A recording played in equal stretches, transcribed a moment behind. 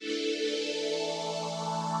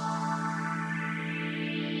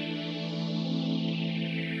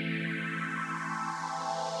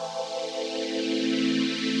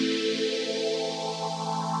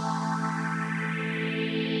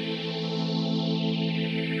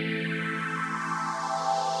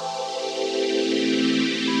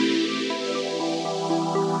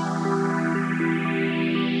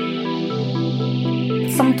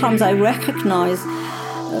sometimes I recognize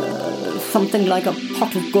something like a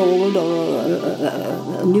pot of gold or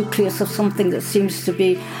a nucleus of something that seems to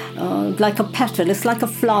be like a petal. It's like a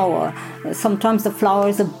flower. Sometimes the flower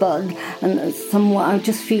is a bud, and somewhere I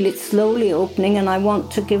just feel it slowly opening, and I want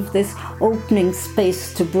to give this opening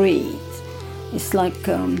space to breathe. It's like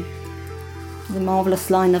the marvelous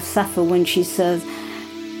line of Sappho when she says,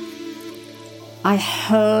 I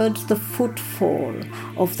heard the footfall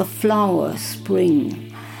of the flower spring.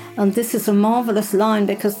 And this is a marvelous line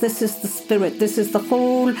because this is the spirit. This is the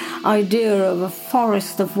whole idea of a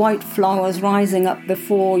forest of white flowers rising up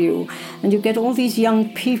before you. And you get all these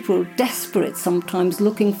young people, desperate sometimes,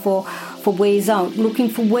 looking for ways out, looking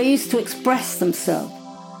for ways to express themselves.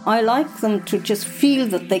 I like them to just feel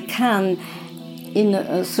that they can, in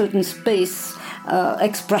a certain space,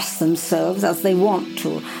 express themselves as they want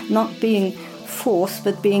to, not being forced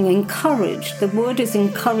but being encouraged. The word is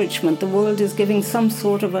encouragement. The word is giving some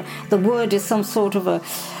sort of a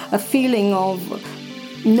feeling of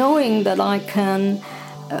knowing that I can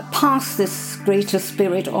pass this greater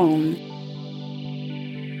spirit on.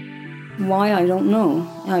 Why, I don't know.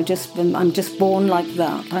 I'm just born like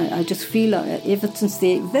that. I just feel ever since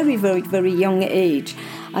the very, very, very young age,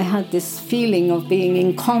 I had this feeling of being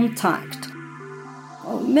in contact.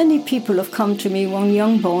 Many people have come to me. One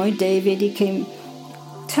young boy, David, he came,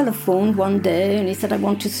 telephoned one day, and he said, I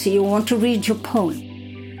want to see you, I want to read your poem.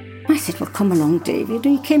 I said, well, come along, David.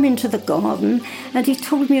 And he came into the garden, and he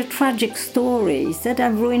told me a tragic story. He said,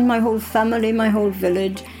 I've ruined my whole family, my whole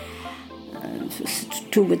village, to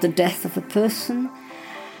do with the death of a person.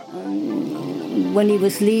 When he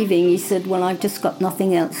was leaving, he said, well, I've just got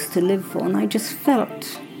nothing else to live for. And I just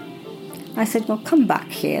felt, I said, well, come back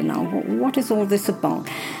here now. What is all this about?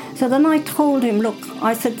 So then I told him, look,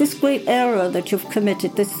 I said, this great error that you've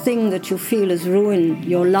committed, this thing that you feel has ruined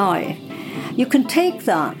your life, you can take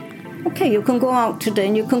that. Okay, you can go out today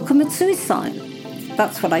and you can commit suicide.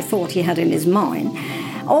 That's what I thought he had in his mind.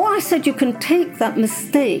 Or I said, you can take that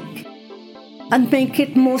mistake and make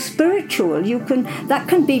it more spiritual. That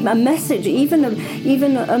can be a message, even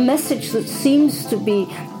a message that seems to be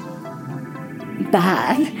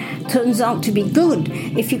bad turns out to be good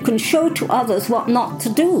if you can show to others what not to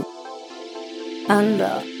do. And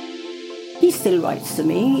he still writes to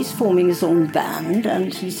me. He's forming his own band,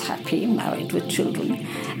 and he's happy, married with children,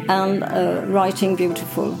 and writing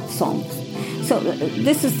beautiful songs. So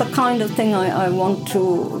this is the kind of thing I want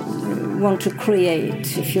to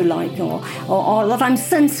create, if you like, or that I'm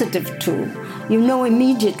sensitive to. You know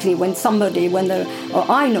immediately when somebody,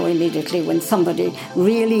 I know immediately when somebody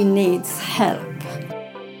really needs help.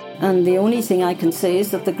 And the only thing I can say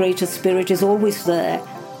is that the greater spirit is always there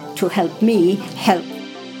to help me help.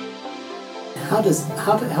 How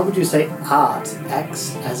would you say art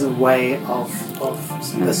acts as a way of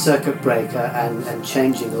the circuit breaker and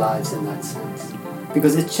changing lives in that sense?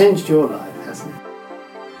 Because it changed your life, hasn't it?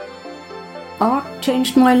 Art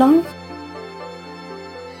changed my life?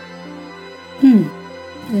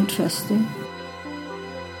 Interesting.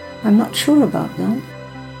 I'm not sure about that.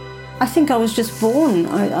 I think I was just born.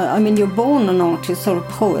 I mean, you're born an artist or a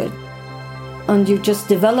poet, and you just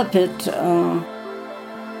develop it.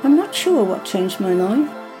 I'm not sure what changed my life.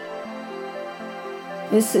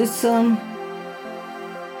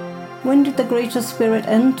 When did the greater spirit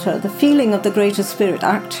enter? The feeling of the greater spirit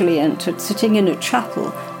actually entered sitting in a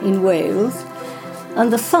chapel in Wales,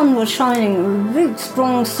 and the sun was shining, big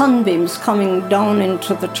strong sunbeams coming down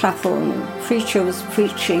into the chapel, and the preacher was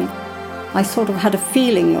preaching. I sort of had a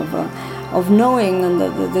feeling of knowing, and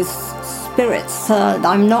this spirit said,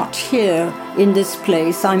 I'm not here in this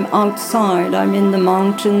place, I'm outside, I'm in the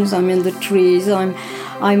mountains, I'm in the trees, I'm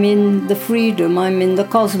in the freedom, I'm in the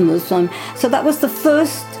cosmos. So that was the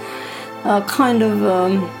first kind of,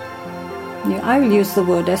 I will use the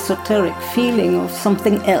word esoteric, feeling of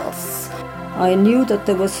something else. I knew that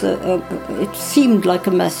there was it seemed like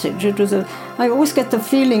a message. I always get the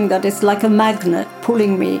feeling that it's like a magnet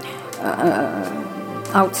pulling me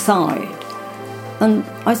outside. And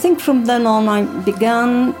I think from then on I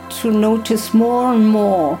began to notice more and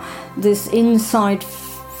more this inside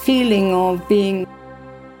feeling of being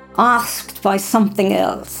asked by something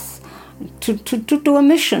else to do a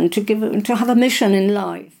mission, to have a mission in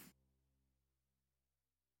life.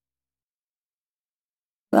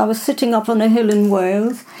 I was sitting up on a hill in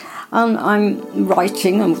Wales, and I'm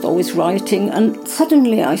writing, I was always writing, and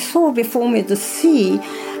suddenly I saw before me the sea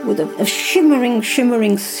with a shimmering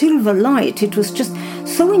silver light. It was just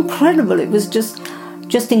so incredible. It was just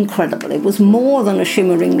incredible. It was more than a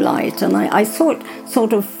shimmering light, and I saw it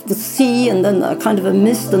sort of the sea, and then a kind of a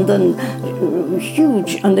mist, and then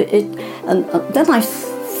huge, and then I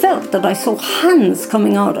felt that I saw hands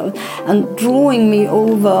coming out of and drawing me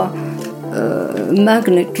over,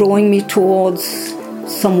 magnet drawing me towards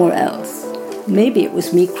somewhere else. Maybe it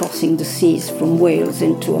was me crossing the seas from Wales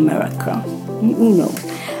into America. Who knows?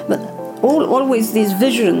 But always these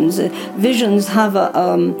visions have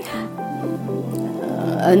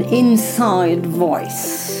an inside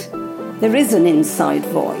voice. There is an inside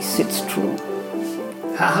voice, it's true.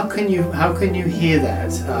 How can you hear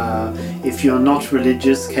that? If you're not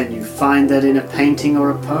religious, can you find that in a painting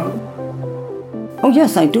or a poem? Oh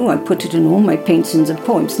yes, I do. I put it in all my paintings and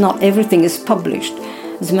poems. Not everything is published.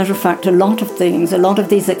 As a matter of fact, a lot of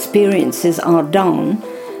these experiences are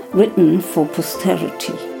written for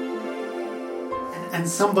posterity. And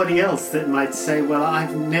somebody else that might say, well,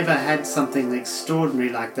 I've never had something extraordinary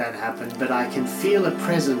like that happen, but I can feel a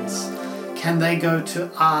presence. Can they go to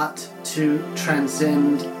art to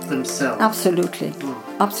transcend themselves? Absolutely.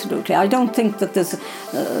 Absolutely. I don't think that there's...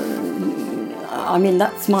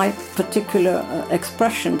 that's my particular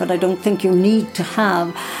expression, but I don't think you need to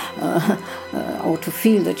have or to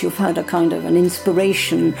feel that you've had a kind of an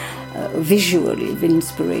inspiration, visually of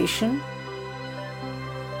inspiration.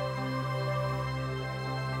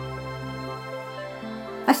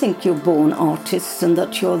 I think you're born artists and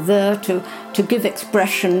that you're there to give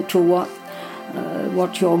expression to what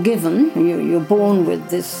you're given. You're born with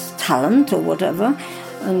this talent or whatever,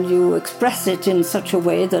 and you express it in such a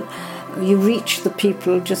way that you reach the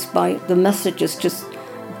people just by the messages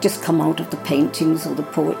just come out of the paintings or the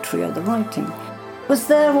poetry or the writing. It was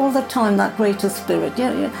there all the time, that greater spirit.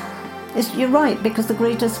 You're right, because the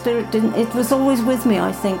greater spirit it was always with me,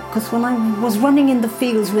 I think, because when I was running in the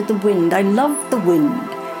fields with the wind, I loved the wind,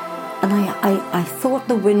 and I thought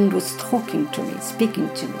the wind was talking to me, speaking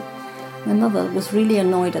to me. My mother was really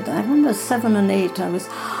annoyed at that. I remember 7 and 8, I was,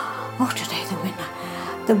 today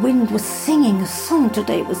the wind was singing a song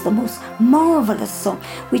today. It was the most marvellous song.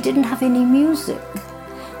 We didn't have any music.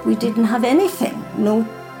 We didn't have anything. No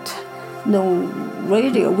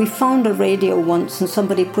radio. We found a radio once and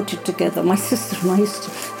somebody put it together. My sister and I used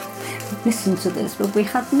to listen to this, but we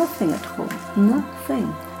had nothing at home.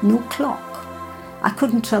 Nothing. No clock. I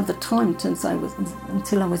couldn't tell the time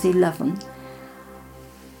until I was 11.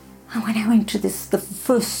 And when I went to the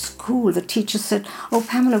first school, the teacher said, "Oh,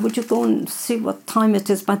 Pamela, would you go and see what time it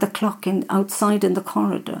is by the clock outside in the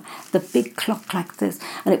corridor? The big clock like this."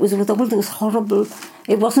 And it was with all those horrible,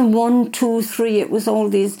 it wasn't 1, 2, 3, it was all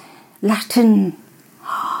these Latin.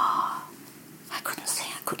 I couldn't say,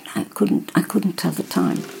 I couldn't tell the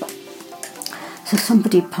time. So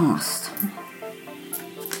somebody passed.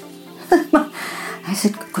 I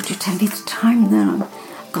said, "Could you tell me the time then?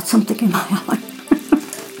 I've got something in my eye."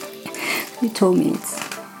 He told me it's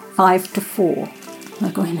 5 to 4. I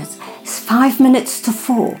go in, it's 5 minutes to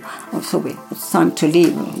 4. Oh, so it's time to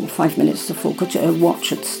leave. 5 minutes to 4. Could your watch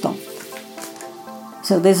had stopped?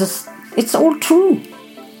 So it's all true.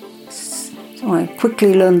 So I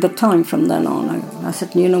quickly learned the time from then on. I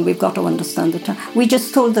said, we've got to understand the time. We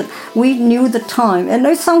just told that we knew the time. And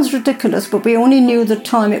it sounds ridiculous, but we only knew the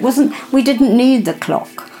time. We didn't need the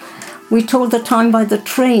clock. We told the time by the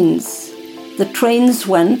trains. The trains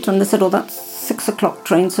went, and they said, that's 6 o'clock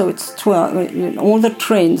train, so it's 12. All the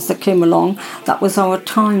trains that came along, that was our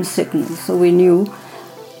time signal. So we knew.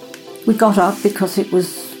 We got up because it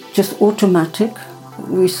was just automatic.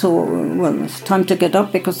 We saw, it's time to get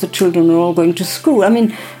up because the children are all going to school.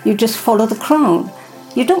 You just follow the crowd.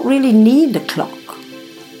 You don't really need a clock.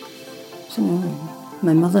 So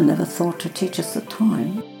my mother never thought to teach us the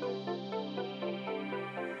time.